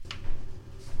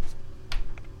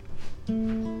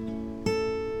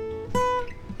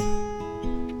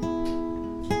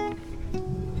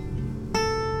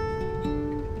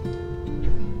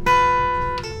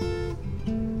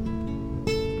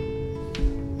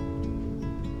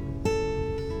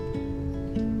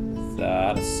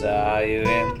Thought I saw you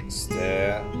in the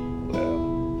stairwell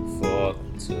before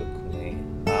they took me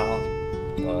home.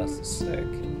 Was the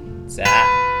second time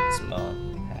this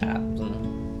month happened.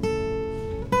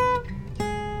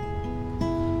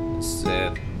 I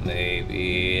said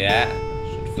maybe I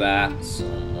should find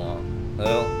someone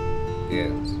who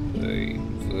gets paid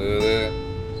for this,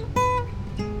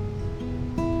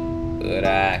 but I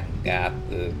ain't got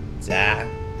the time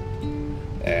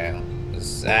and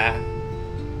besides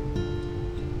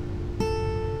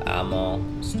I'm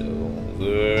almost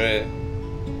over it.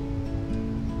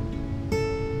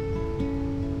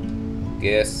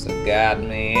 Guess I got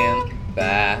me in the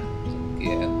back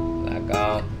again, like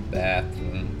on the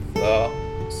bathroom floor.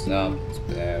 Someone's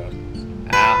parents'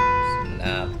 house, and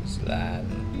I'm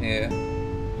sliding here,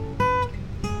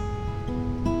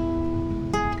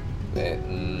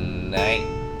 written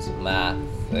names of my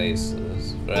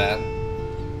faceless friends.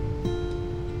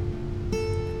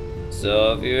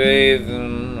 So if you're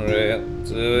even real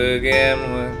to begin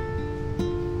with,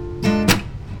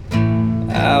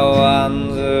 I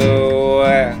wonder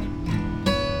where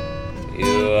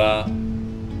you are.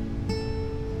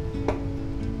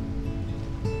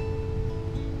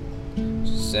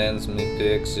 She sends me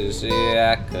pictures, she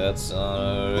haircuts on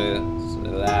her wrist.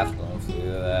 Her life don't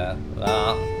feel that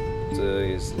long till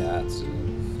you start to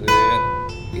feel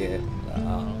get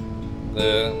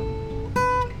longer.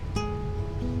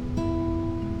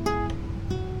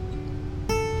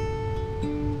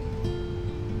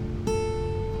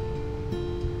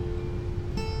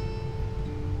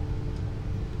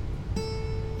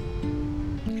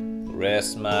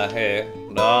 Rest my head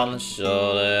on the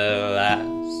shoulder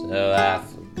lights till I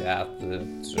forgot the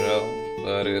truth.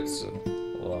 But it's a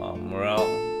warm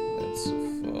room, it's a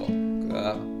full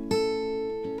cup.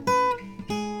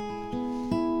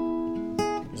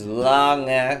 As long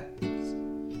as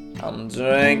I'm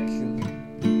drinking,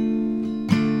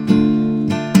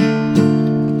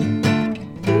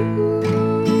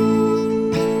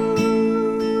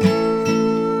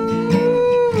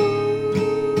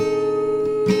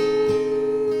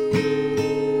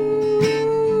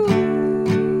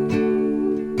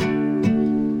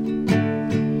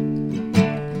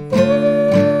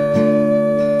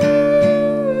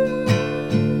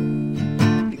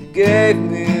 gave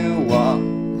me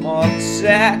one more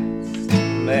chance to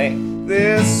make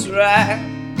this right,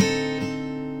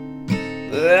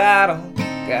 but I don't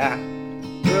got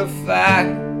the fight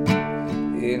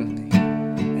in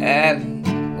me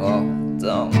anymore.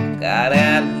 Don't got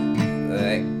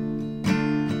anything,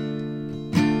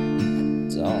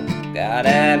 don't got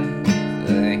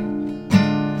anything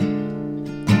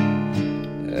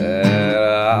at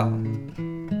all.